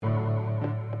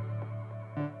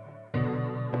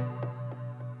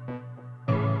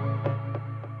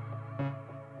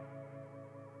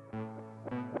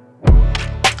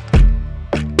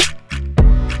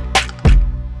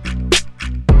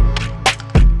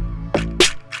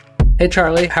Hey,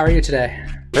 Charlie. How are you today?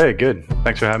 Hey, good.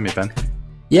 Thanks for having me, Ben.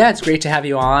 Yeah, it's great to have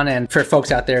you on. And for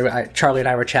folks out there, Charlie and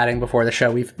I were chatting before the show.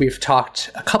 We've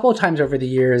talked a couple of times over the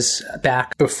years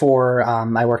back before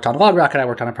I worked on LogRocket. I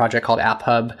worked on a project called App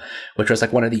Hub, which was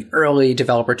like one of the early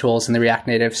developer tools in the React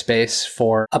Native space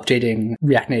for updating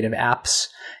React Native apps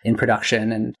in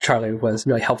production. And Charlie was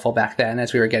really helpful back then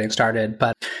as we were getting started.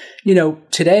 But,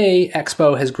 today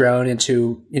Expo has grown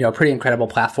into, a pretty incredible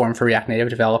platform for React Native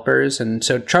developers. And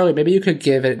so, Charlie, maybe you could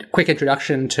give a quick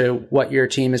introduction to what your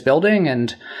team is building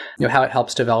and how it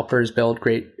helps developers build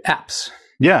great apps.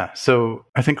 Yeah. So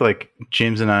I think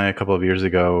James and I a couple of years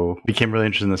ago became really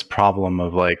interested in this problem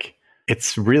of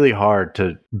it's really hard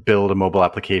to build a mobile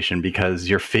application because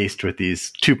you're faced with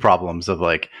these two problems of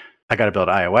I got to build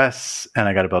iOS and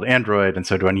I got to build Android. And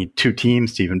so do I need two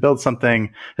teams to even build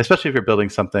something, especially if you're building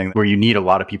something where you need a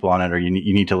lot of people on it or you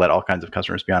need to let all kinds of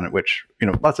customers be on it, which,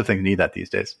 lots of things need that these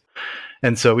days.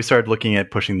 And so we started looking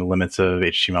at pushing the limits of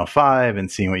HTML5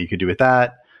 and seeing what you could do with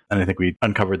that. And I think we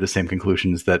uncovered the same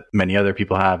conclusions that many other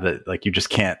people have, that you just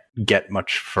can't get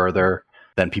much further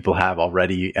than people have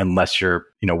already unless you're,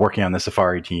 working on the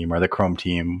Safari team or the Chrome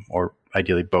team or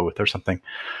ideally both or something.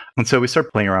 And so we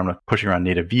started playing around with pushing around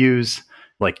native views,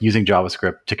 using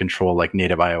JavaScript to control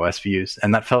native iOS views.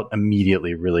 And that felt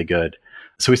immediately really good.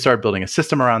 So we started building a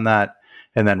system around that.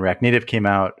 And then React Native came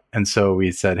out. And so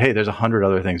we said, hey, there's 100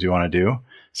 other things we want to do.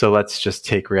 So let's just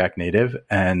take React Native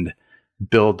and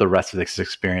build the rest of this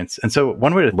experience. And so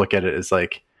one way to look at it is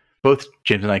both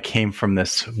James and I came from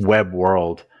this web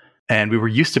world. And we were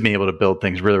used to being able to build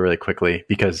things really, really quickly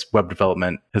because web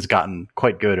development has gotten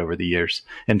quite good over the years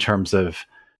in terms of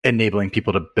enabling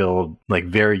people to build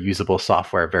very usable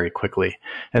software very quickly.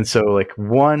 And so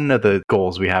one of the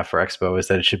goals we have for Expo is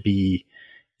that it should be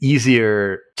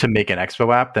easier to make an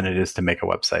Expo app than it is to make a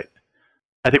website.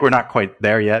 I think we're not quite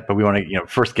there yet, but we want to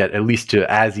first get at least to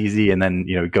as easy and then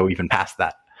go even past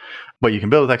that. What you can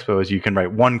build with Expo is you can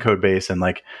write one code base in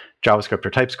JavaScript or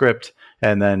TypeScript,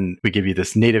 and then we give you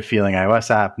this native feeling iOS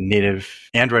app, native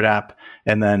Android app.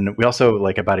 And then we also,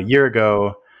 about a year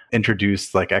ago,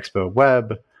 introduced Expo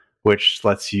Web, which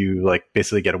lets you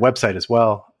basically get a website as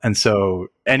well. And so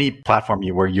any platform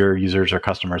where your users or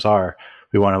customers are,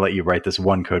 we want to let you write this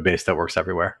one code base that works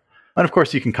everywhere. And of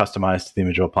course, you can customize to the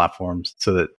individual platforms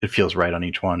so that it feels right on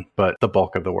each one, but the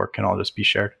bulk of the work can all just be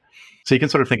shared. So you can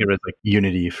sort of think of it as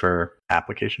Unity for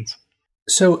applications.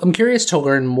 So I'm curious to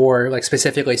learn more,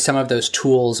 specifically some of those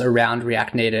tools around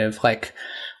React Native.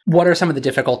 What are some of the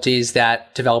difficulties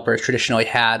that developers traditionally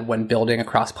had when building a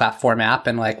cross-platform app?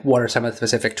 And what are some of the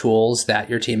specific tools that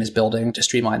your team is building to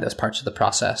streamline those parts of the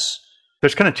process?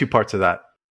 There's kind of two parts of that.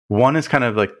 One is kind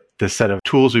of the set of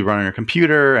tools we run on your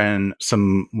computer and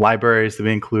some libraries that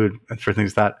we include for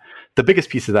things like that. The biggest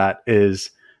piece of that is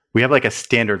we have a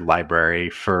standard library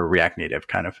for React Native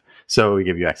kind of. So we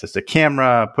give you access to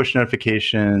camera, push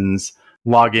notifications,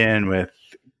 log in with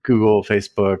Google,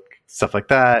 Facebook, stuff like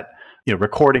that.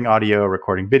 Recording audio,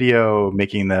 recording video,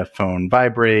 making the phone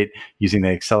vibrate, using the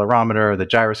accelerometer, the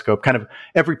gyroscope, kind of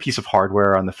every piece of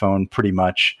hardware on the phone pretty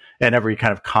much, and every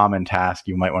kind of common task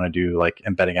you might want to do,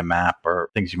 embedding a map or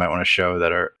things you might want to show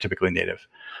that are typically native.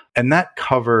 And that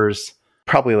covers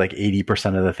probably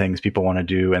 80% of the things people want to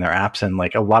do in their apps. And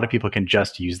a lot of people can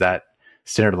just use that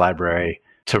standard library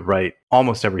to write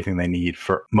almost everything they need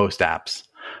for most apps.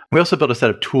 We also built a set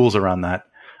of tools around that.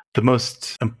 The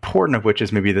most important of which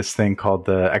is maybe this thing called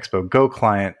the Expo Go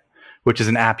client, which is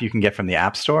an app you can get from the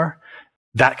App Store.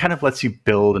 That kind of lets you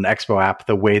build an Expo app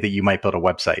the way that you might build a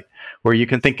website, where you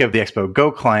can think of the Expo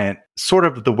Go client sort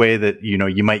of the way that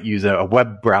you might use a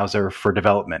web browser for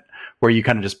development, where you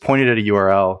kind of just point it at a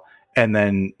URL and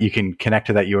then you can connect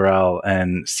to that URL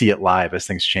and see it live as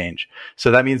things change.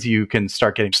 So that means you can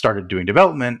start getting started doing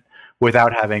development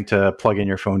without having to plug in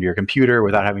your phone to your computer,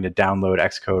 without having to download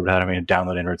Xcode, without having to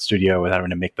download Android Studio, without having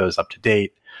to make those up to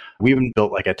date. We even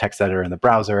built a text editor in the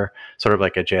browser, sort of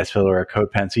like a JS Filler or a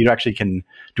CodePen. So you actually can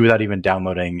do without even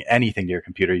downloading anything to your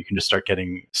computer. You can just start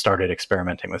getting started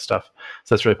experimenting with stuff.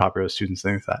 So that's really popular with students,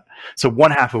 things like that. So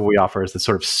one half of what we offer is the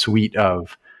sort of suite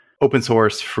of open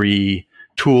source, free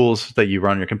tools that you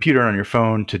run on your computer and on your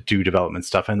phone to do development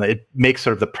stuff. And it makes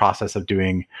sort of the process of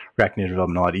doing React Native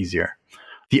development a lot easier.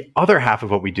 The other half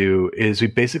of what we do is we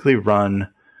basically run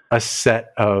a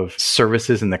set of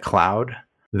services in the cloud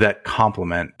that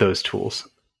complement those tools.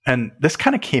 And this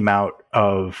kind of came out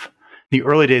of the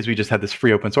early days. We just had this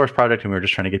free open source project and we were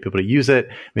just trying to get people to use it.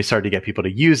 We started to get people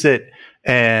to use it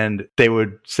and they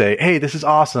would say, hey, this is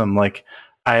awesome.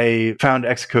 I found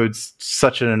Xcode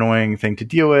such an annoying thing to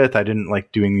deal with. I didn't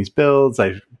like doing these builds.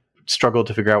 I struggled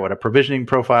to figure out what a provisioning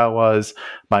profile was.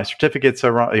 My certificates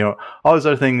are wrong. All those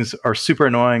other things are super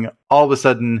annoying. All of a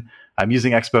sudden, I'm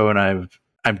using Expo and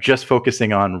I'm just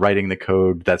focusing on writing the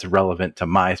code that's relevant to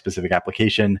my specific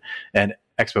application. And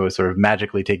Expo is sort of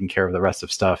magically taking care of the rest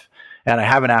of stuff. And I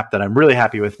have an app that I'm really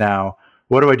happy with now.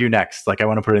 What do I do next? Like, I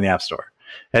want to put it in the App Store.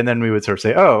 And then we would sort of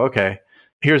say, oh, okay,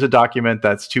 here's a document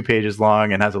that's 2 pages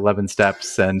long and has 11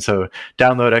 steps. And so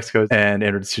download Xcode and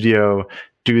Android Studio,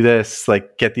 do this,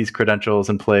 like get these credentials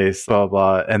in place, blah,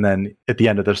 blah, blah. And then at the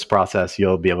end of this process,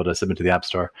 you'll be able to submit to the App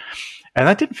Store. And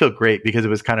that didn't feel great because it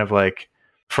was kind of like,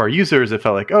 for our users, it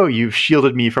felt like, oh, you've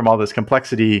shielded me from all this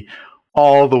complexity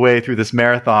all the way through this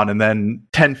marathon. And then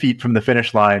 10 feet from the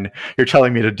finish line, you're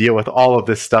telling me to deal with all of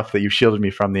this stuff that you've shielded me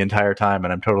from the entire time.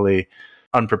 And I'm totally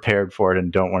unprepared for it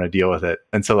and don't want to deal with it.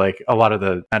 And so like a lot of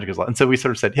the magic is, and so we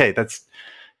sort of said, hey, that's,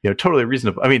 totally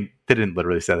reasonable. I mean, they didn't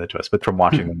literally say that to us, but from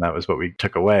watching them, that was what we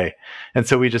took away. And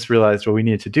so we just realized what we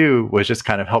needed to do was just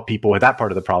kind of help people with that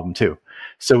part of the problem too.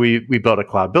 So we built a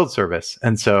cloud build service.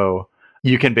 And so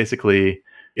you can basically,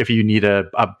 if you need a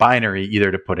binary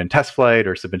either to put in TestFlight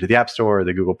or submit to the App Store or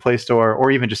the Google Play Store, or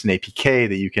even just an APK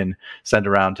that you can send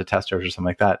around to testers or something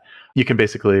like that, you can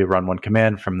basically run one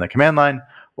command from the command line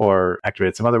or activate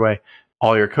it some other way.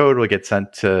 All your code will get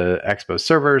sent to Expo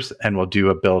servers and we'll do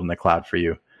a build in the cloud for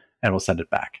you and we'll send it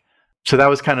back. So that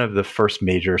was kind of the first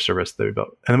major service that we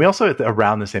built. And then we also,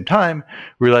 around the same time,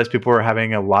 realized people were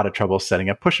having a lot of trouble setting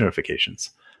up push notifications.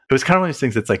 It was kind of one of these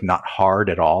things that's like not hard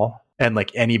at all. And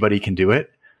like anybody can do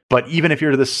it. But even if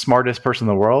you're the smartest person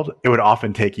in the world, it would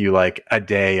often take you like a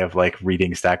day of like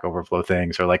reading Stack Overflow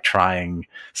things or like trying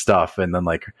stuff and then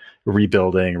like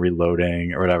rebuilding,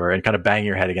 reloading or whatever, and kind of bang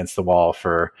your head against the wall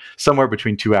for somewhere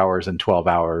between 2 hours and 12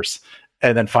 hours.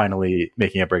 And then finally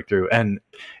making a breakthrough. And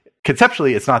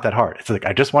conceptually, it's not that hard. It's like,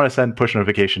 I just want to send push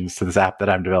notifications to this app that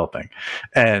I'm developing.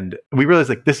 And we realized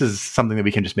like this is something that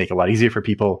we can just make a lot easier for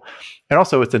people. And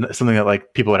also it's something that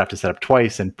like people would have to set up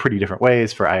twice in pretty different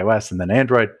ways for iOS and then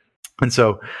Android. And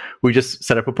so we just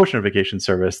set up a push notification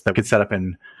service that could set up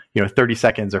in 30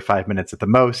 seconds or 5 minutes at the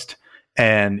most.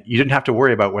 And you didn't have to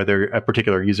worry about whether a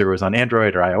particular user was on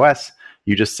Android or iOS.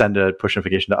 You just send a push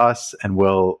notification to us and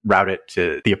we'll route it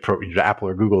to the appropriate to Apple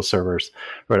or Google servers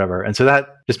or whatever. And so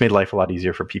that just made life a lot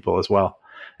easier for people as well.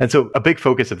 And so a big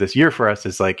focus of this year for us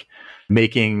is like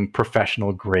making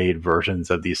professional grade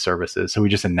versions of these services. So we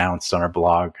just announced on our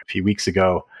blog a few weeks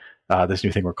ago this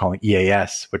new thing we're calling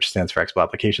EAS, which stands for Expo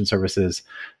Application Services,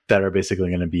 that are basically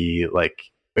going to be like,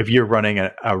 if you're running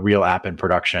a real app in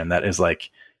production that is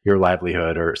like your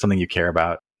livelihood or something you care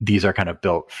about, these are kind of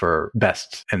built for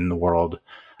best in the world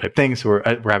type things. So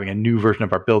we're having a new version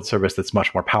of our build service that's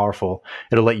much more powerful.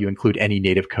 It'll let you include any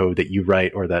native code that you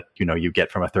write or that you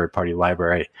get from a third-party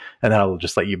library, and that'll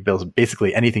just let you build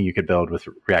basically anything you could build with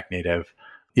React Native.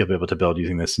 You'll be able to build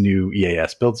using this new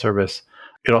EAS build service.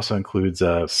 It also includes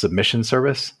a submission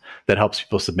service that helps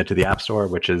people submit to the App Store,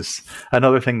 which is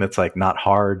another thing that's like not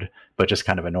hard, but just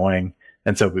kind of annoying.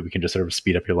 And so we can just sort of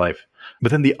speed up your life.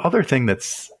 But then the other thing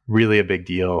that's really a big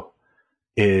deal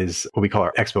is what we call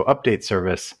our Expo Update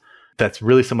service. That's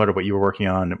really similar to what you were working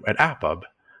on at AppHub.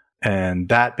 And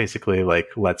that basically like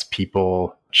lets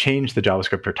people change the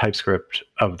JavaScript or TypeScript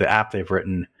of the app they've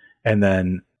written and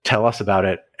then tell us about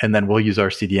it. And then we'll use our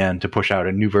CDN to push out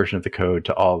a new version of the code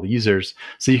to all the users.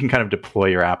 So you can kind of deploy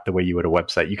your app the way you would a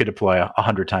website. You could deploy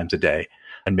 100 times a day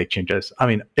and make changes. I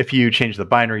mean, if you change the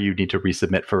binary, you need to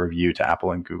resubmit for review to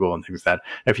Apple and Google and things like that.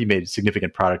 If you made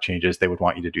significant product changes, they would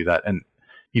want you to do that. And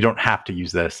you don't have to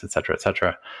use this, et cetera, et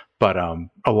cetera. But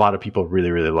a lot of people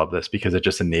really, really love this because it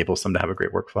just enables them to have a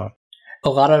great workflow. A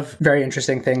lot of very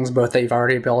interesting things, both that you've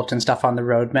already built and stuff on the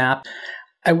roadmap.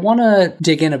 I want to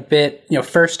dig in a bit,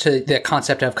 first to the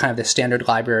concept of kind of the standard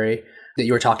library that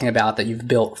you were talking about that you've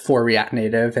built for React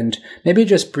Native. And maybe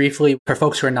just briefly, for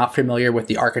folks who are not familiar with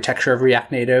the architecture of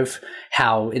React Native,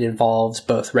 how it involves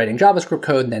both writing JavaScript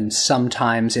code and then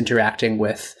sometimes interacting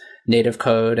with native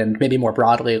code, and maybe more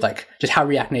broadly, like just how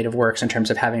React Native works in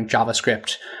terms of having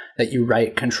JavaScript that you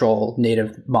write control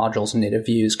native modules and native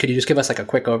views. Could you just give us like a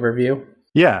quick overview?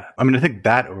 Yeah. I mean, I think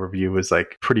that overview was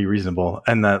like pretty reasonable.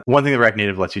 And the one thing that React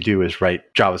Native lets you do is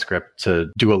write JavaScript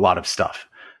to do a lot of stuff,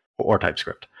 or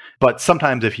TypeScript. But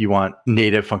sometimes if you want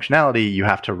native functionality, you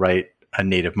have to write a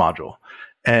native module.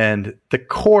 And the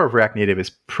core of React Native is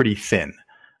pretty thin,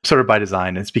 sort of by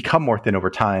design. It's become more thin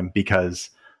over time because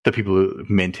the people who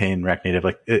maintain React Native,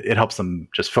 like it helps them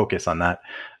just focus on that.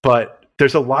 But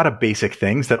there's a lot of basic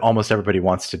things that almost everybody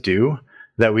wants to do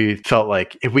that we felt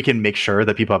like if we can make sure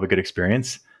that people have a good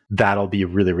experience, that'll be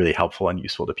really, really helpful and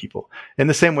useful to people. In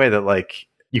the same way that like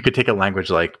you could take a language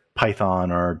like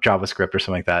Python or JavaScript or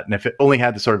something like that. And if it only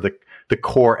had the sort of the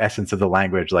core essence of the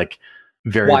language, like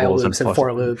variables while loops and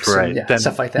for loops, right? And then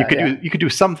stuff like that. You could do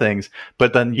some things,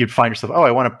 but then you'd find yourself, oh,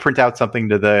 I want to print out something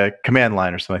to the command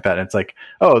line or something like that. And it's like,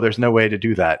 oh, there's no way to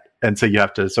do that. And so you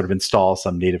have to sort of install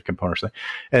some native component or something.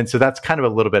 And so that's kind of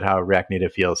a little bit how React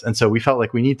Native feels. And so we felt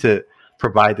like we need to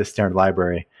provide this standard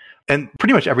library. And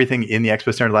pretty much everything in the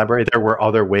Expo standard library, there were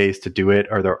other ways to do it,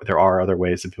 or there are other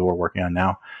ways that people are working on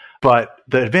now. But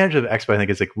the advantage of Expo, I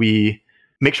think, is like we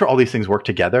make sure all these things work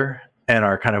together and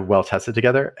are kind of well tested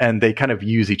together, and they kind of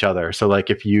use each other. So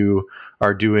like if you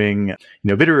are doing,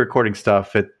 video recording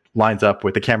stuff, it lines up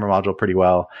with the camera module pretty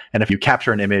well. And if you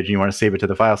capture an image and you want to save it to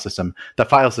the file system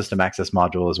access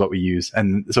module is what we use.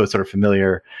 And so it's sort of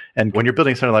familiar. And when you're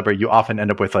building a standard library, you often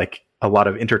end up with like a lot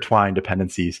of intertwined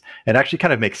dependencies. It actually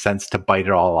kind of makes sense to bite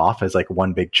it all off as like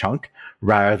one big chunk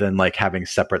rather than like having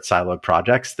separate siloed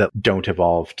projects that don't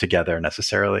evolve together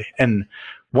necessarily. And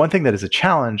one thing that is a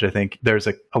challenge, I think there's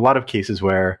a lot of cases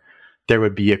where there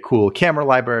would be a cool camera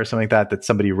library or something like that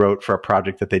somebody wrote for a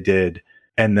project that they did,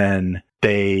 and then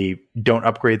they don't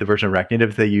upgrade the version of React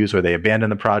Native they use, or they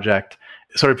abandon the project.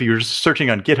 Sort of if you're searching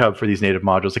on GitHub for these native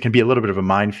modules, it can be a little bit of a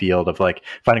minefield of like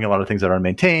finding a lot of things that are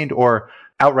unmaintained or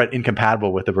outright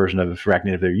incompatible with the version of React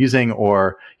Native they're using.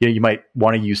 Or you might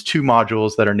want to use two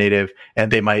modules that are native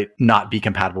and they might not be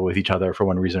compatible with each other for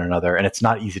one reason or another. And it's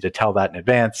not easy to tell that in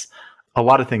advance. A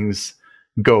lot of things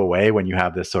go away when you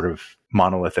have this sort of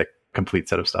monolithic complete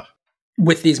set of stuff.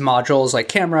 With these modules like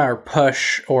camera or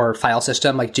push or file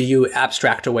system, like do you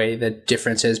abstract away the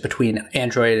differences between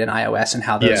Android and iOS and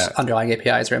how those underlying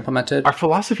APIs are implemented? Our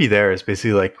philosophy there is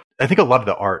basically like, I think a lot of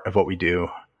the art of what we do,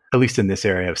 at least in this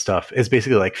area of stuff, is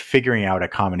basically like figuring out a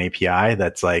common API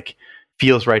that's like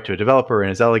feels right to a developer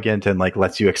and is elegant and like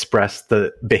lets you express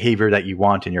the behavior that you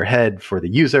want in your head for the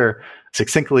user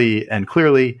succinctly and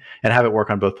clearly and have it work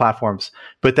on both platforms.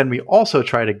 But then we also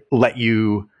try to let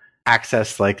you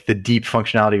access like the deep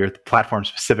functionality or the platform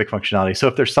specific functionality. So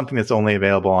if there's something that's only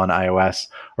available on iOS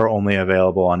or only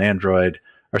available on Android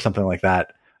or something like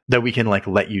that, that we can like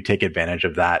let you take advantage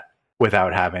of that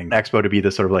without having Expo to be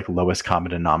the sort of like lowest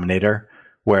common denominator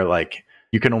where like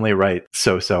you can only write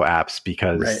so-so apps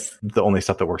because the only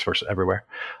stuff that works everywhere.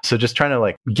 So just trying to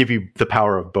like give you the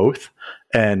power of both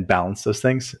and balance those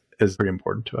things is pretty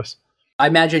important to us. I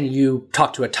imagine you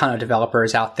talk to a ton of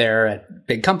developers out there at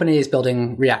big companies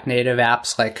building React Native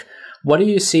apps. Like, what do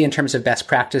you see in terms of best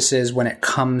practices when it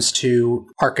comes to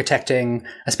architecting,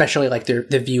 especially like the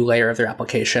view layer of their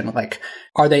application? Like,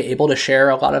 are they able to share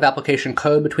a lot of application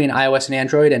code between iOS and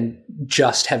Android and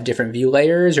just have different view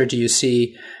layers? Or do you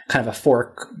see kind of a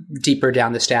fork deeper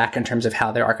down the stack in terms of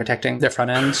how they're architecting their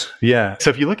front ends? Yeah. So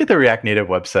if you look at the React Native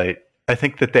website, I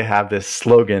think that they have this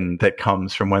slogan that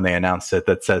comes from when they announced it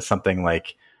that says something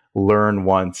like, learn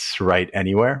once, write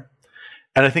anywhere.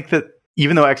 And I think that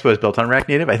even though Expo is built on React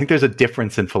Native, I think there's a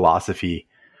difference in philosophy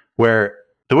where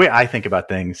the way I think about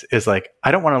things is like,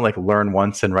 I don't want to like learn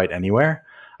once and write anywhere.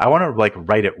 I want to like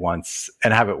write it once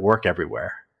and have it work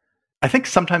everywhere. I think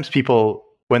sometimes people,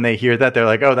 when they hear that, they're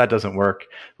like, oh, that doesn't work.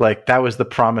 Like that was the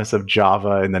promise of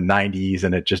Java in the 90s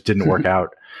and it just didn't work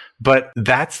out. But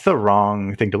that's the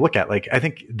wrong thing to look at. Like, I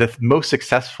think the most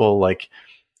successful like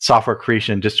software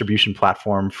creation distribution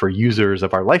platform for users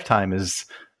of our lifetime is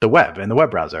the web and the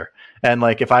web browser. And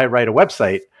like, if I write a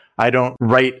website, I don't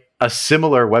write a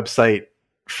similar website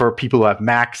for people who have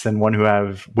Macs and one who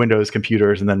have Windows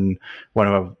computers and then one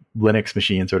who have Linux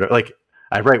machines or whatever. Like,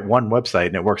 I write one website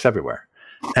and it works everywhere.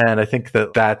 And I think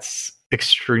that that's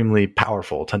extremely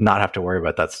powerful to not have to worry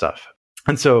about that stuff.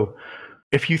 And so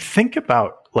if you think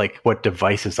about like what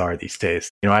devices are these days,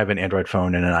 I have an Android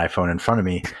phone and an iPhone in front of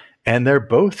me, and they're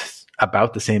both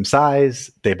about the same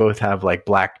size. They both have like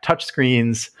black touch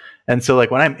screens. And so like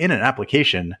when I'm in an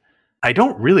application, I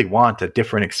don't really want a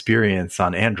different experience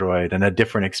on Android and a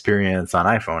different experience on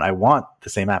iPhone. I want the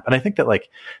same app. And I think that like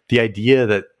the idea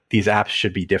that these apps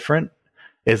should be different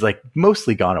is like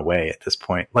mostly gone away at this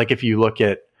point. Like if you look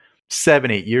at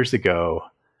 7-8 years ago,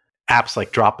 apps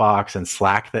like Dropbox and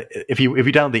Slack, that if you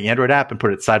download the Android app and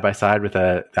put it side by side with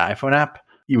the iPhone app,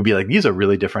 you would be like, these are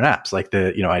really different apps. Like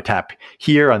I tap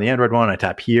here on the Android one, I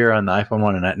tap here on the iPhone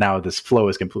one, and now this flow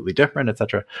is completely different,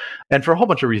 etc. And for a whole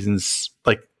bunch of reasons,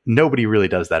 like nobody really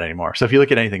does that anymore. So if you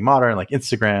look at anything modern, like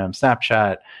Instagram,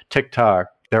 Snapchat, TikTok,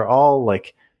 they're all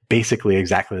like basically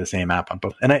exactly the same app on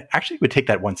both. And I actually would take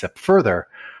that one step further,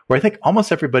 where I think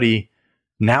almost everybody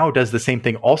now does the same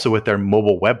thing also with their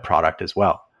mobile web product as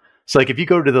well. So like if you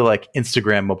go to the like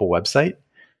Instagram mobile website,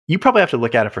 you probably have to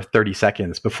look at it for 30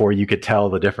 seconds before you could tell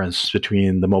the difference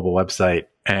between the mobile website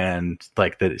and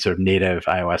like the sort of native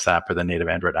iOS app or the native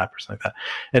Android app or something like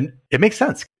that. And it makes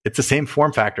sense. It's the same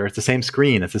form factor. It's the same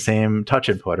screen. It's the same touch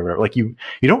input or whatever. Like you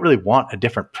don't really want a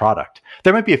different product.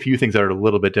 There might be a few things that are a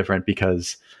little bit different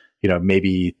because,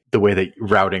 maybe the way that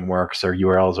routing works or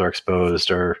URLs are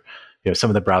exposed or, some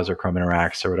of the browser Chrome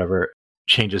interacts or whatever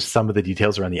changes some of the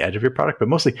details around the edge of your product. But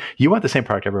mostly you want the same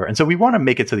product everywhere. And so we want to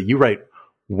make it so that you write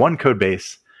one code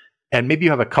base and maybe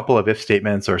you have a couple of if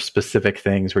statements or specific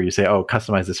things where you say, oh,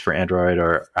 customize this for Android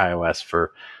or iOS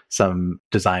for some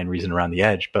design reason around the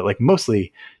edge. But like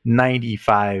mostly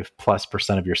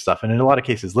 95+% of your stuff, and in a lot of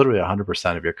cases, literally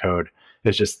 100% of your code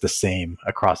is just the same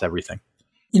across everything.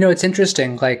 It's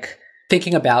interesting, like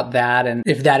thinking about that. And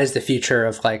if that is the future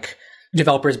of like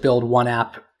developers build one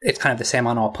app, it's kind of the same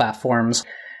on all platforms.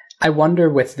 I wonder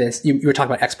with this, you were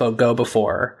talking about Expo Go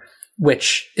before,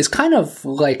 which is kind of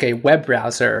like a web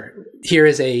browser. Here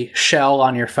is a shell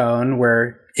on your phone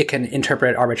where it can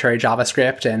interpret arbitrary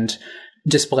JavaScript and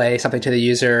display something to the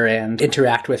user and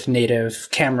interact with native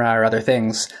camera or other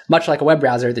things, much like a web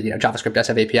browser that, JavaScript does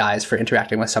have APIs for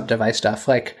interacting with sub-device stuff.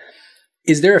 Like,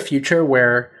 is there a future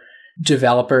where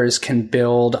developers can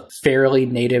build fairly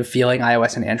native feeling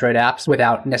iOS and Android apps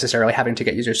without necessarily having to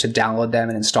get users to download them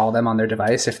and install them on their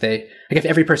device? If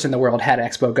every person in the world had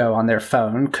Expo Go on their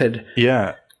phone, could...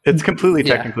 Yeah, it's completely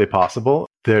technically possible.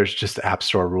 There's just App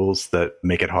Store rules that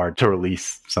make it hard to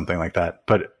release something like that.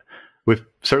 But we've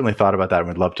certainly thought about that and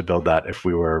would love to build that if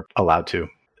we were allowed to.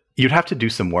 You'd have to do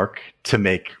some work to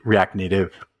make React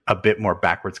Native a bit more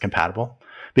backwards compatible.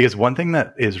 Because one thing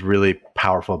that is really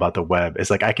powerful about the web is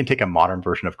like I can take a modern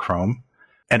version of Chrome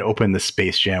and open the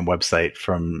Space Jam website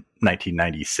from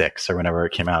 1996 or whenever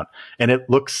it came out, and it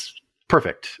looks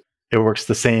perfect. It works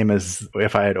the same as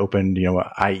if I had opened,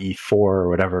 IE4 or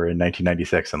whatever in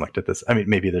 1996 and looked at this. I mean,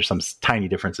 maybe there's some tiny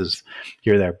differences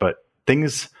here or there, but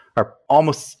things are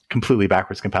almost completely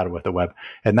backwards compatible with the web.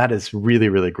 And that is really,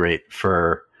 really great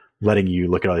for letting you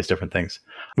look at all these different things.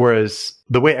 Whereas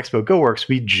the way Expo Go works,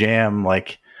 we jam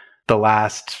like the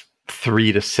last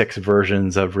 3 to 6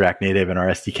 versions of React Native and our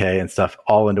SDK and stuff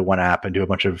all into one app and do a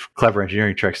bunch of clever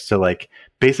engineering tricks to like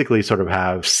basically sort of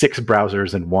have 6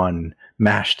 browsers in one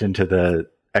mashed into the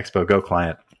Expo Go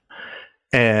client.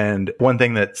 And one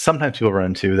thing that sometimes people run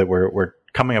into that we're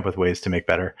coming up with ways to make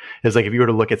better is like if you were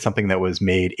to look at something that was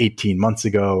made 18 months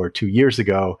ago or 2 years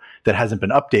ago that hasn't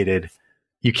been updated,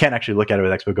 you can't actually look at it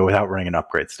with Expo Go without running an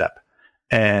upgrade step.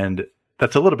 And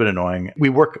that's a little bit annoying. We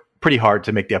work pretty hard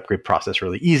to make the upgrade process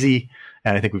really easy,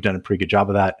 and I think we've done a pretty good job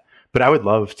of that. But I would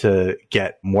love to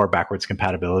get more backwards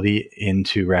compatibility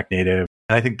into React Native.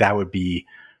 And I think that would be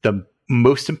the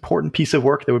most important piece of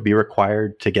work that would be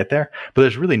required to get there. But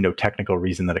there's really no technical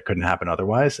reason that it couldn't happen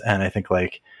otherwise. And I think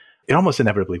like it almost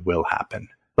inevitably will happen.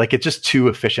 Like it's just too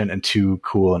efficient and too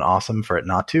cool and awesome for it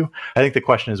not to. I think the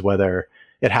question is whether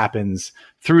it happens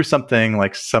through something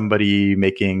like somebody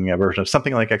making a version of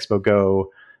something like Expo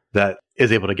Go that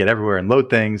is able to get everywhere and load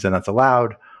things and that's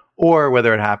allowed, or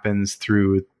whether it happens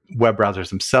through web browsers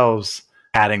themselves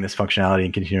adding this functionality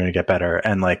and continuing to get better.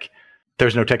 And like,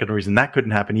 there's no technical reason that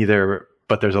couldn't happen either,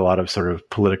 but there's a lot of sort of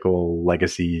political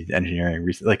legacy engineering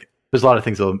reason. Like there's a lot of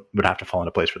things that would have to fall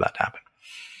into place for that to happen,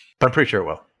 but I'm pretty sure it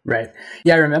will. Right.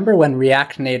 Yeah, I remember when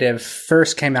React Native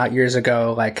first came out years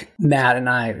ago, like Matt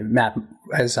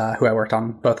is who I worked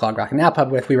on both LogRock and AppHub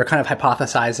with, we were kind of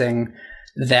hypothesizing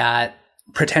that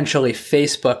potentially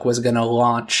Facebook was going to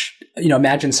launch,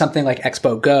 imagine something like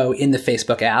Expo Go in the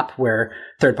Facebook app where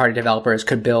third-party developers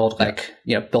could build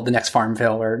build the next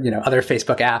Farmville or, other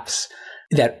Facebook apps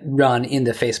that run in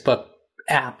the Facebook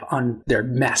app on their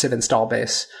massive install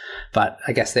base. But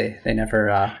I guess they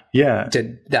never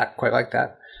did that quite like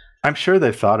that. I'm sure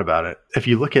they've thought about it. If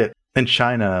you look at in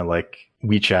China, like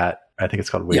WeChat, I think it's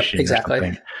called Weixin exactly. or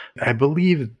something. I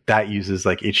believe that uses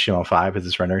like HTML5 as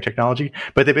its rendering technology,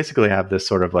 but they basically have this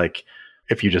sort of like,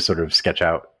 if you just sort of sketch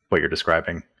out what you're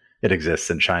describing, it exists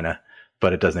in China,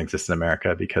 but it doesn't exist in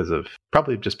America because of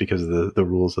the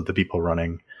rules of the people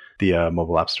running the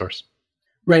mobile app stores.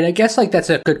 Right. I guess like that's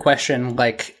a good question.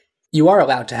 Like you are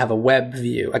allowed to have a web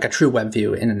view, like a true web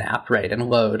view in an app, right? And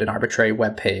load an arbitrary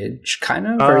web page kind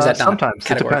of, or is that not sometimes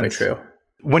categorically true?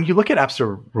 When you look at App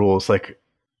Store rules, like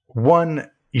one,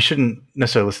 you shouldn't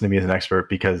necessarily listen to me as an expert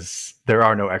because there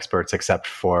are no experts except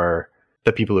for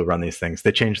the people who run these things.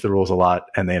 They change the rules a lot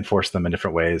and they enforce them in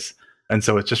different ways. And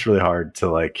so it's just really hard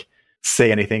to like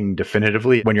say anything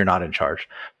definitively when you're not in charge.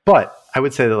 But I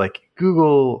would say that like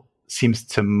Google seems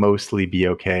to mostly be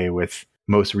okay with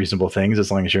most reasonable things as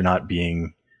long as you're not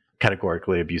being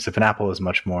categorically abusive. And Apple is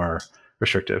much more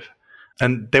restrictive.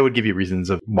 And they would give you reasons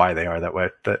of why they are that way,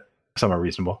 that some are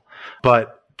reasonable.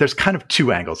 But there's kind of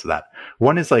two angles to that.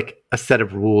 One is like a set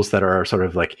of rules that are sort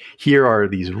of like, here are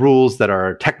these rules that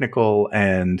are technical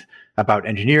and about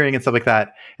engineering and stuff like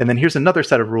that. And then here's another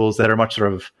set of rules that are much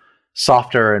sort of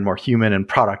softer and more human and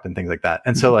product and things like that.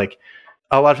 And so like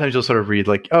a lot of times you'll sort of read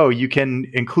like, oh, you can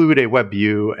include a web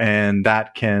view and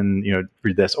that can,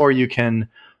 read this, or you can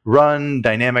run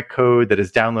dynamic code that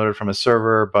is downloaded from a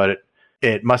server, but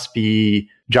it must be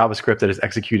JavaScript that is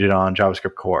executed on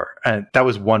JavaScript core. And that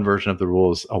was one version of the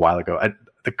rules a while ago.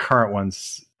 The current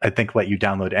ones, I think, let you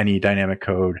download any dynamic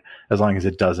code as long as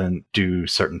it doesn't do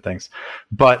certain things.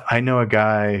 But I know a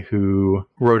guy who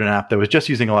wrote an app that was just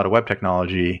using a lot of web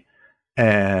technology,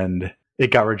 and it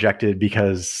got rejected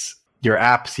because your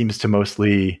app seems to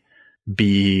mostly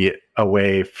be a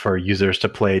way for users to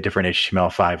play different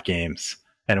HTML5 games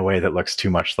in a way that looks too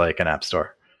much like an app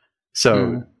store.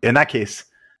 So in that case,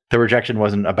 the rejection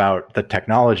wasn't about the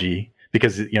technology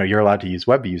because you're allowed to use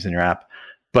web views in your app,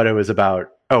 but it was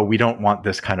about, oh, we don't want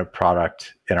this kind of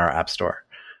product in our app store.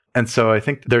 And so I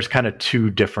think there's kind of two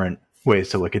different ways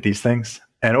to look at these things.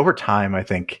 And over time, I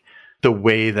think the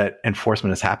way that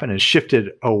enforcement has happened has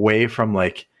shifted away from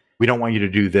like, we don't want you to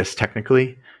do this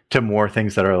technically, to more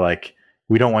things that are like,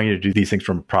 we don't want you to do these things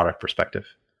from a product perspective.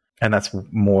 And that's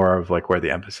more of like where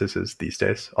the emphasis is these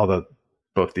days, although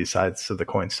both these sides of the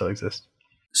coin still exist.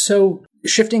 So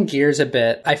shifting gears a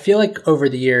bit, I feel like over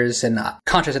the years, and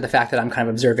conscious of the fact that I'm kind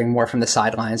of observing more from the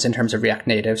sidelines in terms of React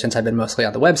Native, since I've been mostly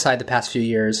on the website the past few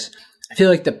years, I feel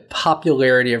like the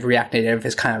popularity of React Native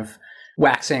is kind of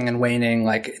waxing and waning.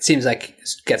 Like it seems like it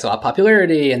gets a lot of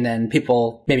popularity and then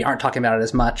people maybe aren't talking about it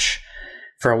as much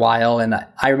for a while. And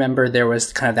I remember there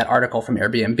was kind of that article from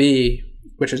Airbnb,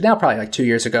 which was now probably like 2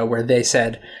 years ago, where they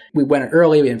said, we went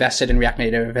early, we invested in React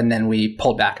Native, and then we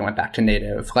pulled back and went back to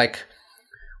native. Like,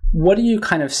 what do you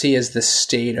kind of see as the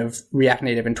state of React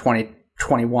Native in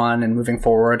 2021 and moving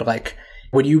forward? Like,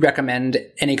 would you recommend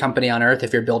any company on earth,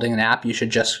 if you're building an app, you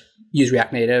should just use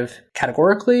React Native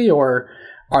categorically? Or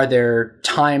are there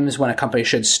times when a company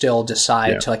should still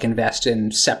decide to like invest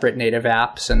in separate native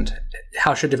apps? And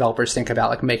how should developers think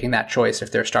about like making that choice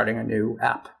if they're starting a new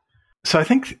app? So I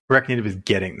think React Native is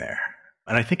getting there,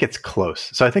 and I think it's close.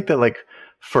 So I think that like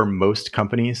for most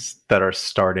companies that are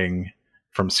starting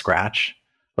from scratch,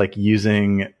 like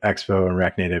using Expo and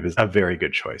React Native is a very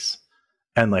good choice.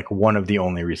 And like one of the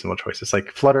only reasonable choices.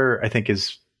 Like Flutter, I think,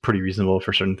 is pretty reasonable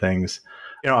for certain things.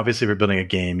 Obviously if we're building a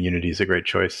game, Unity is a great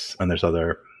choice, and there's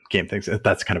other game things.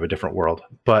 That's kind of a different world.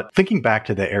 But thinking back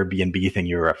to the Airbnb thing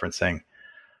you were referencing,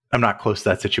 I'm not close to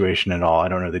that situation at all. I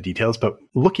don't know the details, but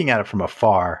looking at it from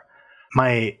afar,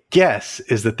 my guess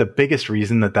is that the biggest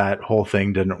reason that whole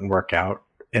thing didn't work out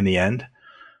in the end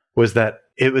was that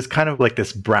it was kind of like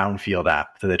this brownfield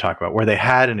app that they talk about, where they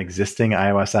had an existing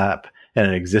iOS app and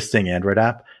an existing Android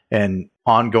app and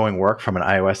ongoing work from an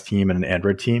iOS team and an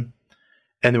Android team.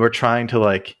 And they were trying to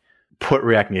like put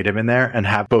React Native in there and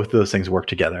have both of those things work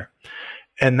together.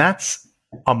 And that's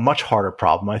a much harder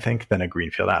problem, I think, than a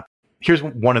greenfield app. Here's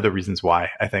one of the reasons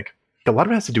why. I think a lot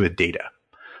of it has to do with data.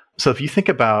 So if you think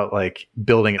about like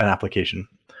building an application,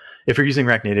 if you're using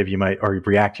React Native, or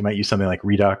React, you might use something like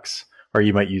Redux, or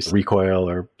you might use Recoil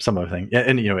or some other thing.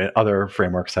 And other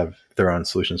frameworks have their own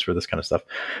solutions for this kind of stuff.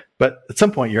 But at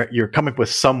some point, you're coming up with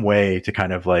some way to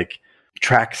kind of like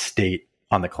track state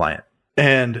on the client.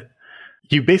 And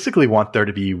you basically want there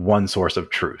to be one source of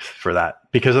truth for that,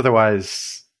 because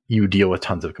otherwise you deal with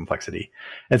tons of complexity.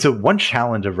 And so one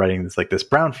challenge of writing this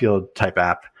brownfield type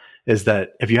app is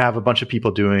that if you have a bunch of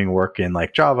people doing work in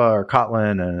like Java or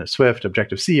Kotlin and Swift,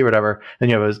 Objective-C or whatever, and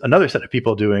you have another set of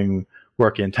people doing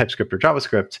work in TypeScript or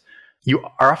JavaScript, you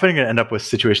are often going to end up with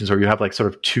situations where you have like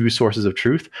sort of two sources of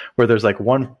truth, where there's like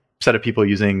one set of people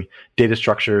using data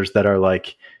structures that are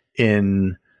like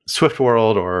in Swift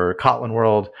world or Kotlin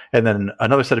world, and then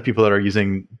another set of people that are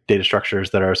using data structures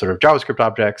that are sort of JavaScript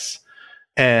objects.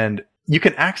 And you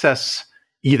can access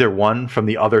either one from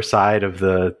the other side of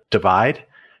the divide,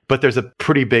 but there's a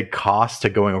pretty big cost to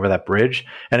going over that bridge.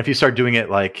 And if you start doing it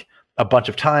like a bunch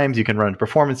of times, you can run into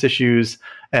performance issues.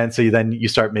 And so then you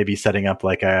start maybe setting up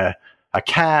like a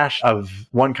cache of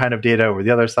one kind of data over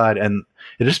the other side, and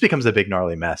it just becomes a big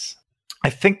gnarly mess. I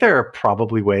think there are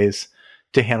probably ways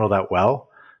to handle that well,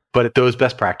 but those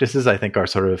best practices, I think, are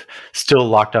sort of still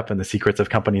locked up in the secrets of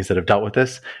companies that have dealt with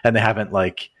this, and they haven't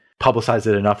like publicized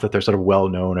it enough that they're sort of well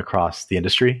known across the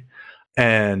industry.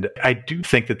 And I do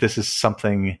think that this is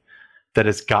something that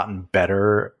has gotten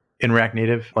better in React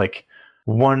Native. Like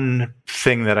one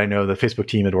thing that I know the Facebook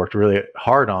team had worked really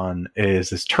hard on is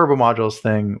this turbo modules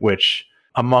thing, which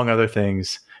among other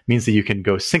things means that you can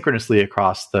go synchronously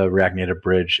across the React Native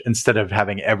bridge instead of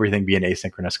having everything be an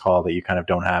asynchronous call that you kind of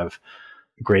don't have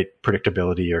great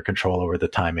predictability or control over the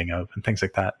timing of and things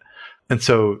like that. And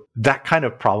so that kind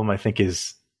of problem, I think,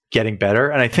 is getting better.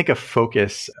 And I think a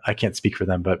focus, I can't speak for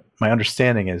them, but my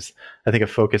understanding is, I think a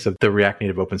focus of the React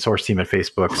Native open source team at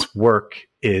Facebook's work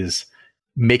is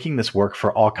making this work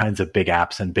for all kinds of big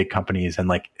apps and big companies and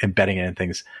like embedding it in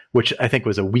things, which I think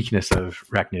was a weakness of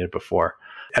React Native before.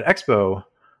 At Expo,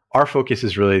 our focus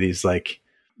is really these like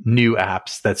new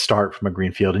apps that start from a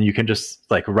green field, and you can just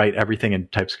like write everything in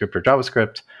TypeScript or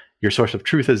JavaScript. Your source of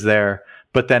truth is there.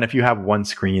 But then if you have one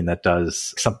screen that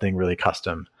does something really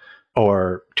custom,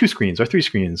 or 2 screens or 3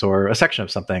 screens or a section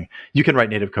of something, you can write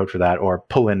native code for that or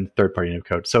pull in third-party native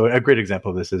code. So a great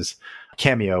example of this is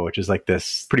Cameo, which is like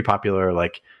this pretty popular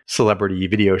like celebrity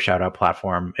video shout-out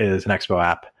platform, is an Expo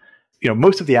app. You know,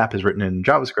 most of the app is written in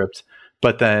JavaScript,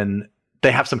 but then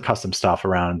they have some custom stuff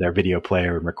around their video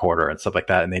player and recorder and stuff like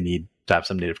that, and they need to have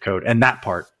some native code. And that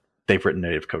part they've written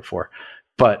native code for.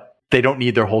 But they don't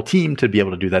need their whole team to be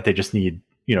able to do that. They just need,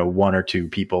 you know, 1 or 2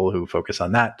 people who focus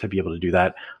on that to be able to do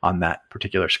that on that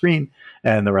particular screen.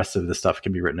 And the rest of the stuff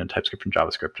can be written in TypeScript and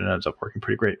JavaScript, and it ends up working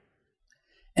pretty great.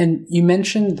 And you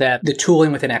mentioned that the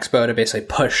tooling within Expo to basically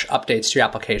push updates to your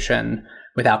application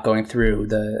without going through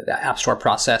the App Store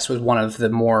process was one of the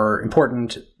more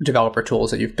important developer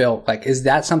tools that you've built. Like, is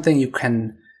that something you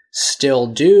can still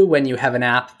do when you have an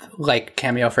app like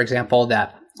Cameo, for example,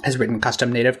 that has written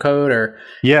custom native code? Or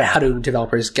how do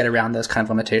developers get around those kind of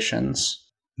limitations?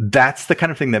 That's the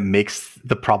kind of thing that makes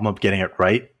the problem of getting it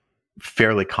right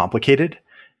fairly complicated,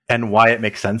 and why it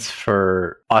makes sense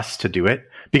for us to do it,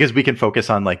 because we can focus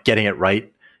on like getting it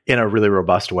right in a really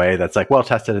robust way that's like well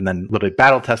tested, and then literally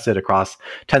battle tested across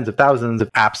tens of thousands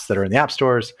of apps that are in the app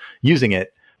stores using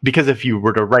it. Because if you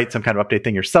were to write some kind of update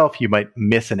thing yourself, you might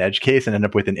miss an edge case and end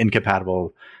up with an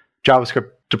incompatible JavaScript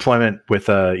deployment with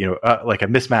like a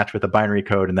mismatch with the binary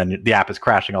code, and then the app is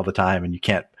crashing all the time and you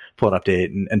can't pull an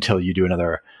update until you do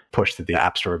another push through the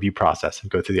App Store review process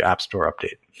and go through the App Store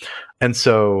update. And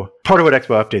so part of what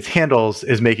Expo Updates handles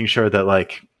is making sure that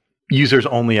like users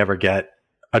only ever get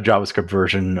a JavaScript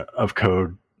version of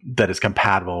code that is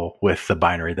compatible with the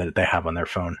binary that they have on their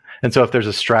phone. And so if there's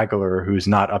a straggler who's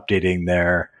not updating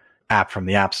their app from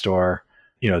the App Store,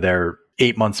 you know, they're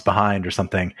 8 months behind or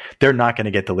something, they're not going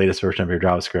to get the latest version of your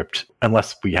JavaScript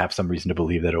unless we have some reason to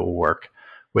believe that it will work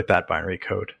with that binary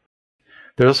code.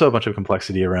 There's also a bunch of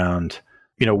complexity around,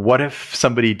 you know, what if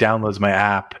somebody downloads my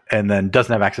app and then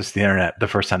doesn't have access to the internet the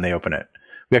first time they open it?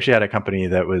 We actually had a company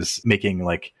that was making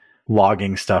like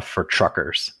logging stuff for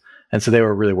truckers. And so they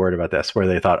were really worried about this, where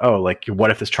they thought, oh, like,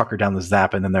 what if this trucker downloads the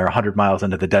app and then they're 100 miles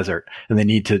into the desert and they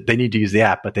need to use the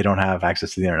app, but they don't have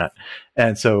access to the internet.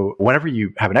 And so whenever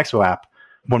you have an Expo app,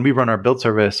 when we run our build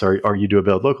service or you do a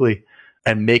build locally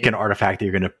and make an artifact that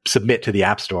you're going to submit to the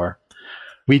App Store,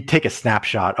 we take a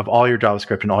snapshot of all your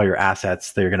JavaScript and all your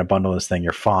assets that you're going to bundle in this thing,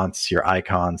 your fonts, your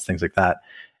icons, things like that.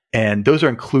 And those are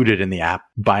included in the app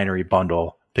binary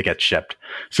bundle that gets shipped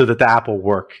so that the app will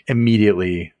work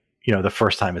immediately, you know, the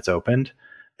first time it's opened.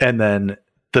 And then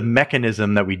the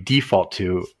mechanism that we default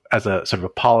to as a sort of a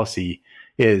policy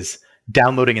is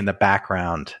downloading in the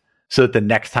background so that the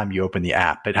next time you open the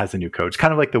app, it has the new code. It's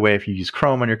kind of like the way if you use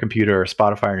Chrome on your computer or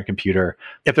Spotify on your computer,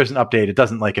 if there's an update, it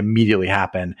doesn't like immediately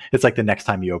happen. It's like the next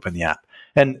time you open the app.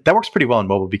 And that works pretty well in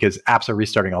mobile because apps are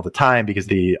restarting all the time because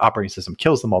the operating system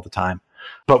kills them all the time.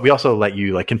 But we also let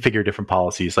you like configure different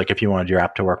policies. Like if you wanted your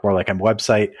app to work more like a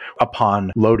website,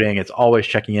 upon loading, it's always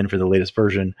checking in for the latest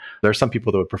version. There are some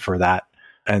people that would prefer that.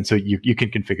 And so you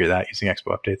can configure that using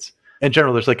Expo Updates. In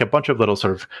general, there's like a bunch of little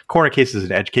sort of corner cases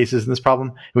and edge cases in this problem.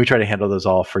 And we try to handle those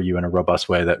all for you in a robust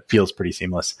way that feels pretty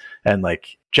seamless. And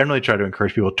like generally try to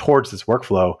encourage people towards this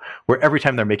workflow where every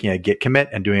time they're making a Git commit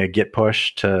and doing a Git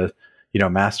push to, you know,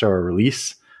 master or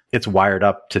release, it's wired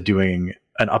up to doing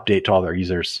an update to all their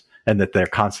users and that they're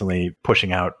constantly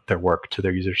pushing out their work to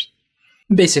their users.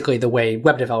 Basically the way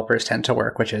web developers tend to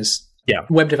work, which is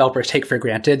web developers take for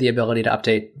granted the ability to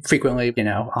update frequently, you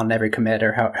know, on every commit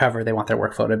or however they want their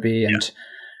workflow to be. And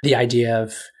the idea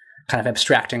of kind of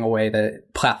abstracting away the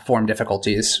platform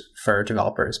difficulties for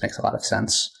developers makes a lot of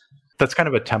sense. That's kind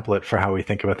of a template for how we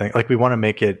think about things. Like we want to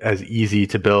make it as easy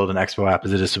to build an Expo app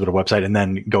as it is to build a website and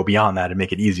then go beyond that and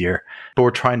make it easier. But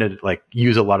we're trying to like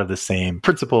use a lot of the same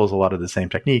principles, a lot of the same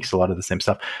techniques, a lot of the same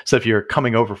stuff. So if you're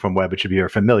coming over from web, it should be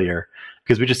familiar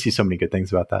because we just see so many good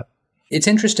things about that. It's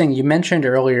interesting. You mentioned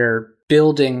earlier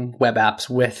building web apps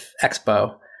with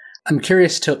Expo. I'm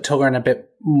curious to learn a bit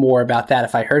more about that.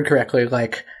 If I heard correctly,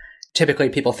 like typically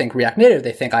people think React Native,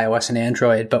 they think iOS and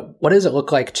Android, but what does it look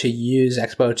like to use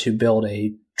Expo to build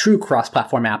a true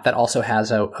cross-platform app that also has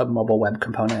a mobile web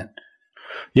component.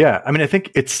 Yeah, I mean, I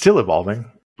think it's still evolving.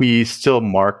 We still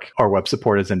mark our web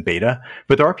support as in beta,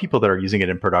 but there are people that are using it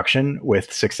in production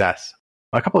with success.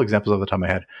 A couple of examples off the top of my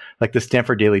head, like the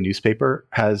Stanford Daily newspaper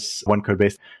has one code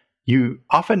base. You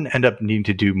often end up needing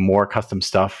to do more custom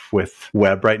stuff with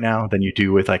web right now than you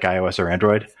do with like iOS or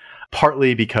Android,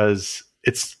 partly because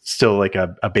it's still like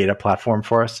a beta platform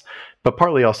for us, but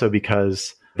partly also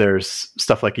because there's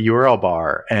stuff like a URL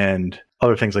bar and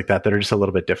other things like that that are just a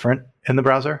little bit different in the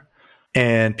browser.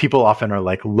 And people often are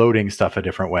like loading stuff a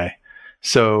different way.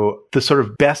 So the sort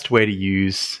of best way to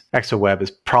use ExoWeb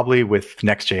is probably with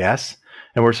Next.js.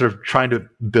 And we're sort of trying to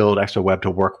build ExoWeb to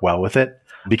work well with it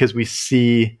because we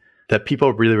see that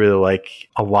people really, really like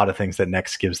a lot of things that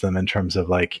Next gives them in terms of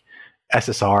like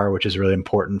SSR, which is really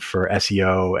important for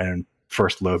SEO and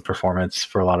first load performance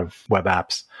for a lot of web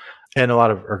apps, and a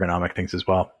lot of ergonomic things as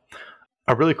well.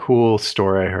 A really cool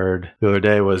story I heard the other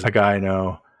day was a guy I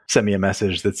know sent me a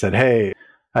message that said, "Hey,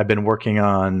 I've been working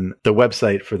on the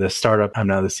website for this startup I'm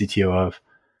now the CTO of.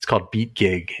 It's called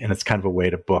BeatGig, and it's kind of a way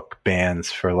to book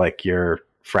bands for like your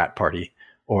frat party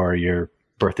or your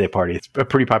birthday party. It's a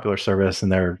pretty popular service, and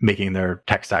they're making their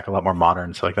tech stack a lot more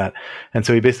modern, so like that." And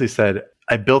so he basically said,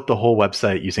 "I built the whole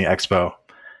website using Expo,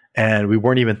 and we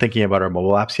weren't even thinking about our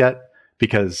mobile apps yet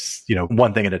because,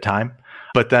 one thing at a time.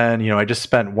 But then, I just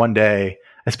spent one day,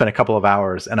 I spent a couple of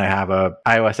hours, and I have a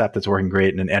iOS app that's working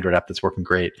great and an Android app that's working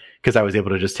great because I was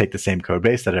able to just take the same code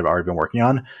base that I've already been working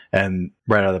on, and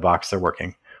right out of the box, they're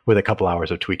working with a couple hours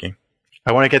of tweaking."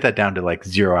 I want to get that down to like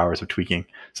 0 hours of tweaking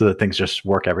so that things just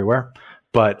work everywhere.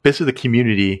 But basically the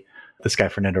community, this guy,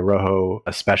 Fernando Rojo,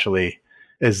 especially,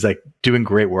 is like doing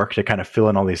great work to kind of fill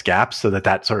in all these gaps so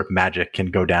that sort of magic can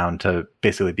go down to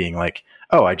basically being like,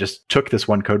 oh, I just took this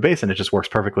one code base and it just works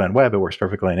perfectly on web. It works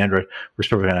perfectly on Android, works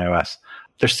perfectly on iOS.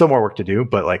 There's still more work to do,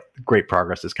 but like great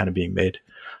progress is kind of being made.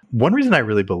 One reason I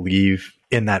really believe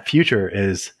in that future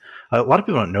is a lot of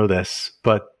people don't know this,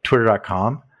 but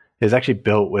Twitter.com is actually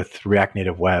built with React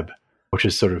Native Web, which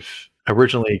is sort of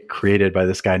originally created by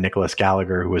this guy, Nicholas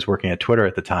Gallagher, who was working at Twitter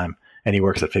at the time, and he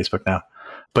works at Facebook now.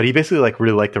 But he basically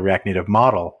really liked the React Native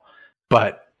model,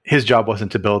 but his job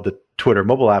wasn't to build the Twitter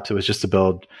mobile apps. It was just to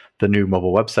build the new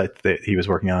mobile website that he was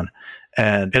working on,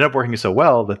 and ended up working so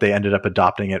well that they ended up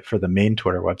adopting it for the main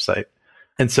Twitter website.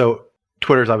 And so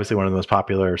Twitter is obviously one of the most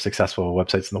popular, successful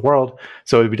websites in the world.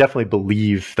 So we definitely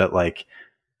believe that like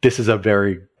this is a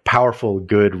very powerful,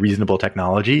 good, reasonable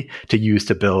technology to use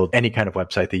to build any kind of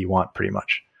website that you want, pretty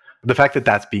much. The fact that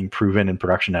that's being proven in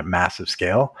production at massive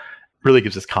scale really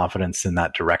gives us confidence in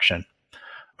that direction.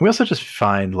 We also just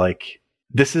find like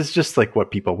this is just like what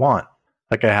people want.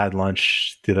 Like I had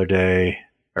lunch the other day,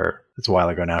 or it's a while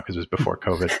ago now because it was before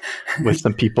COVID, with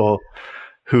some people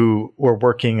who were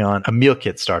working on a meal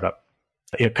kit startup,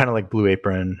 kind of like Blue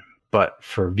Apron, but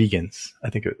for vegans. I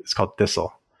think it's called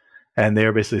Thistle. And they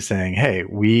were basically saying, hey,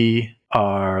 we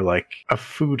are like a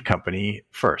food company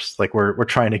first. Like we're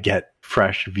trying to get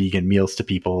fresh vegan meals to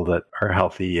people that are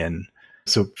healthy. And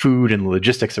so food and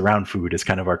logistics around food is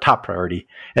kind of our top priority.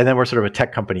 And then we're sort of a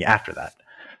tech company after that.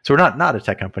 So we're not a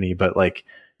tech company, but like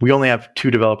we only have 2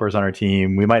 developers on our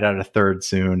team. We might add a third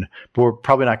soon, but we're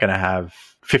probably not going to have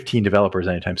 15 developers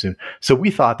anytime soon. So we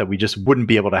thought that we just wouldn't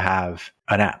be able to have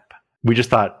an app. We just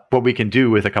thought what we can do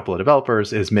with a couple of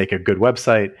developers is make a good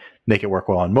website, make it work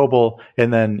well on mobile.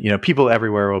 And then, people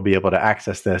everywhere will be able to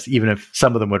access this. Even if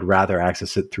some of them would rather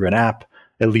access it through an app,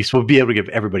 at least we'll be able to give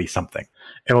everybody something,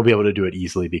 and we'll be able to do it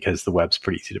easily because the web's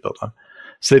pretty easy to build on.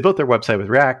 So they built their website with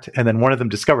React. And then one of them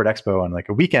discovered Expo on like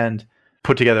a weekend,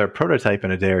 put together a prototype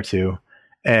in a day or two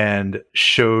and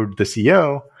showed the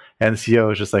CEO. And the CEO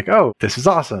was just like, oh, this is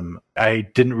awesome. I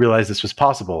didn't realize this was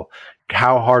possible.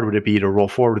 How hard would it be to roll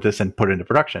forward with this and put it into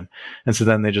production? And so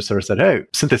then they just sort of said, hey,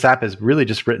 since this app is really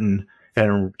just written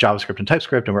in JavaScript and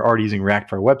TypeScript, and we're already using React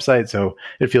for our website, so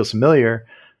it feels familiar,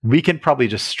 we can probably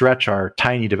just stretch our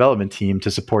tiny development team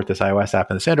to support this iOS app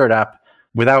and this Android app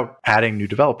without adding new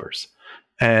developers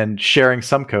and sharing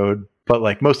some code, but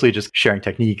like mostly just sharing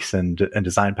techniques and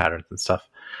design patterns and stuff.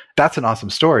 That's an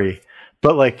awesome story.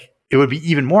 But like, it would be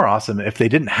even more awesome if they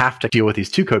didn't have to deal with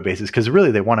these 2 code bases, because really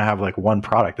they want to have like one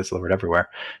product that's delivered everywhere.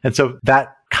 And so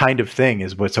that kind of thing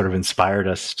is what sort of inspired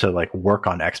us to like work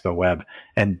on Expo Web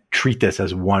and treat this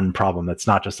as one problem. That's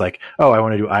not just like, oh, I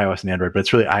want to do iOS and Android, but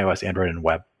it's really iOS, Android, and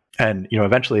web. And,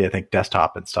 eventually I think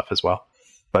desktop and stuff as well.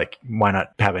 Like, why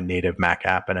not have a native Mac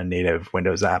app and a native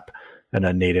Windows app and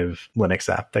a native Linux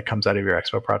app that comes out of your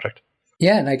Expo project?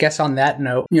 Yeah. And I guess on that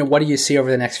note, what do you see over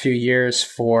the next few years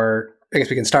for, I guess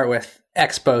we can start with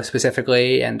Expo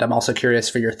specifically. And I'm also curious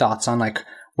for your thoughts on like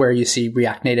where you see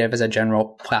React Native as a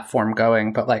general platform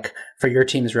going, but like for your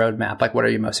team's roadmap, like what are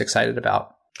you most excited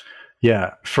about?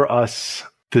 Yeah, for us,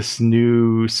 this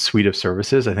new suite of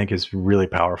services I think is really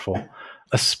powerful,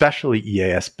 especially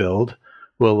EAS Build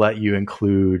will let you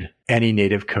include any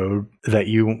native code that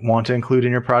you want to include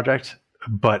in your project,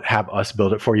 but have us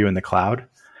build it for you in the cloud.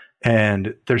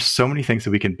 And there's so many things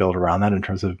that we can build around that in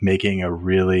terms of making a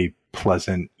really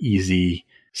pleasant, easy,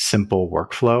 simple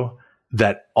workflow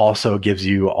that also gives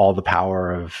you all the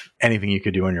power of anything you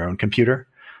could do on your own computer.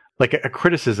 Like a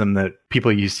criticism that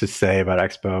people used to say about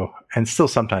Expo, and still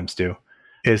sometimes do,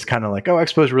 is kind of like, oh,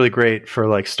 Expo is really great for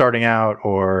like starting out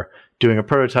or doing a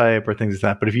prototype or things like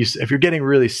that. But if you're getting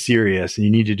really serious and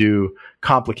you need to do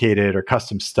complicated or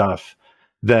custom stuff,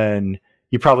 then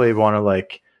you probably want to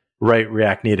like write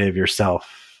React Native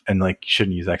yourself and like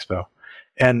shouldn't use Expo.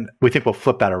 And we think we'll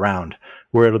flip that around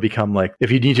where it'll become like, if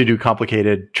you need to do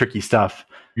complicated, tricky stuff,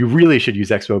 you really should use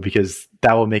Expo because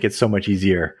that will make it so much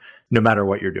easier no matter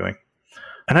what you're doing.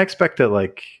 And I expect that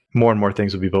like more and more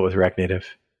things will be built with React Native.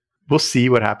 We'll see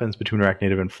what happens between React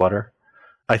Native and Flutter.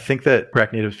 I think that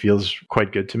React Native feels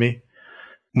quite good to me.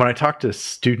 When I talk to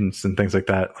students and things like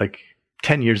that, like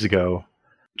 10 years ago,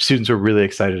 students were really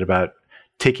excited about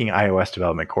taking iOS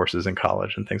development courses in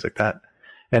college and things like that.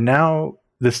 And now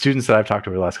the students that I've talked to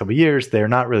over the last couple of years, they're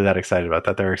not really that excited about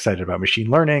that. They're excited about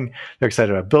machine learning. They're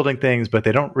excited about building things, but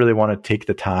they don't really want to take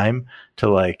the time to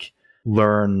like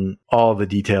learn all the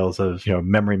details of,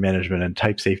 memory management and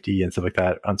type safety and stuff like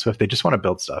that on Swift. They just want to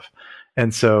build stuff.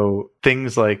 And so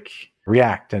things like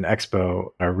React and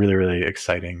Expo are really, really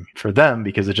exciting for them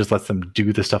because it just lets them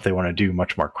do the stuff they want to do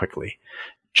much more quickly.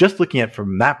 Just looking at it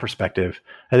from that perspective,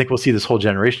 I think we'll see this whole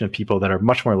generation of people that are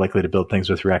much more likely to build things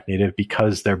with React Native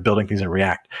because they're building things in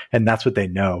React and that's what they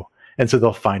know. And so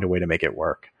they'll find a way to make it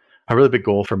work. A really big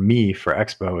goal for me for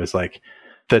Expo is like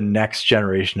the next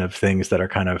generation of things that are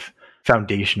kind of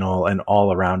foundational and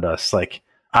all around us. Like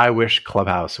I wish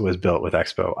Clubhouse was built with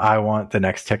Expo. I want the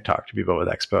next TikTok to be built with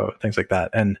Expo, things like that.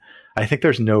 And I think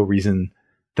there's no reason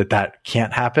that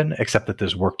can't happen, except that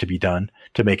there's work to be done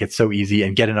to make it so easy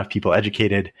and get enough people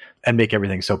educated and make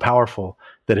everything so powerful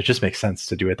that it just makes sense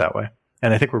to do it that way.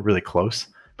 And I think we're really close,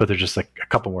 but there's just like a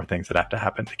couple more things that have to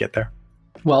happen to get there.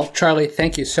 Well, Charlie,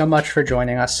 thank you so much for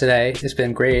joining us today. It's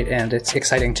been great, and it's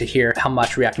exciting to hear how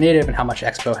much React Native and how much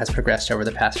Expo has progressed over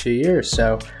the past few years.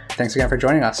 So thanks again for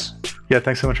joining us. Yeah,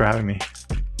 thanks so much for having me.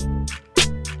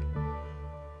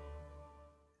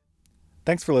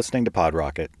 Thanks for listening to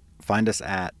PodRocket. Find us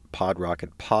at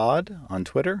PodRocketPod on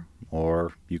Twitter,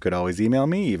 or you could always email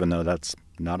me, even though that's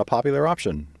not a popular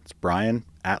option. It's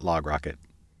Brian@LogRocket.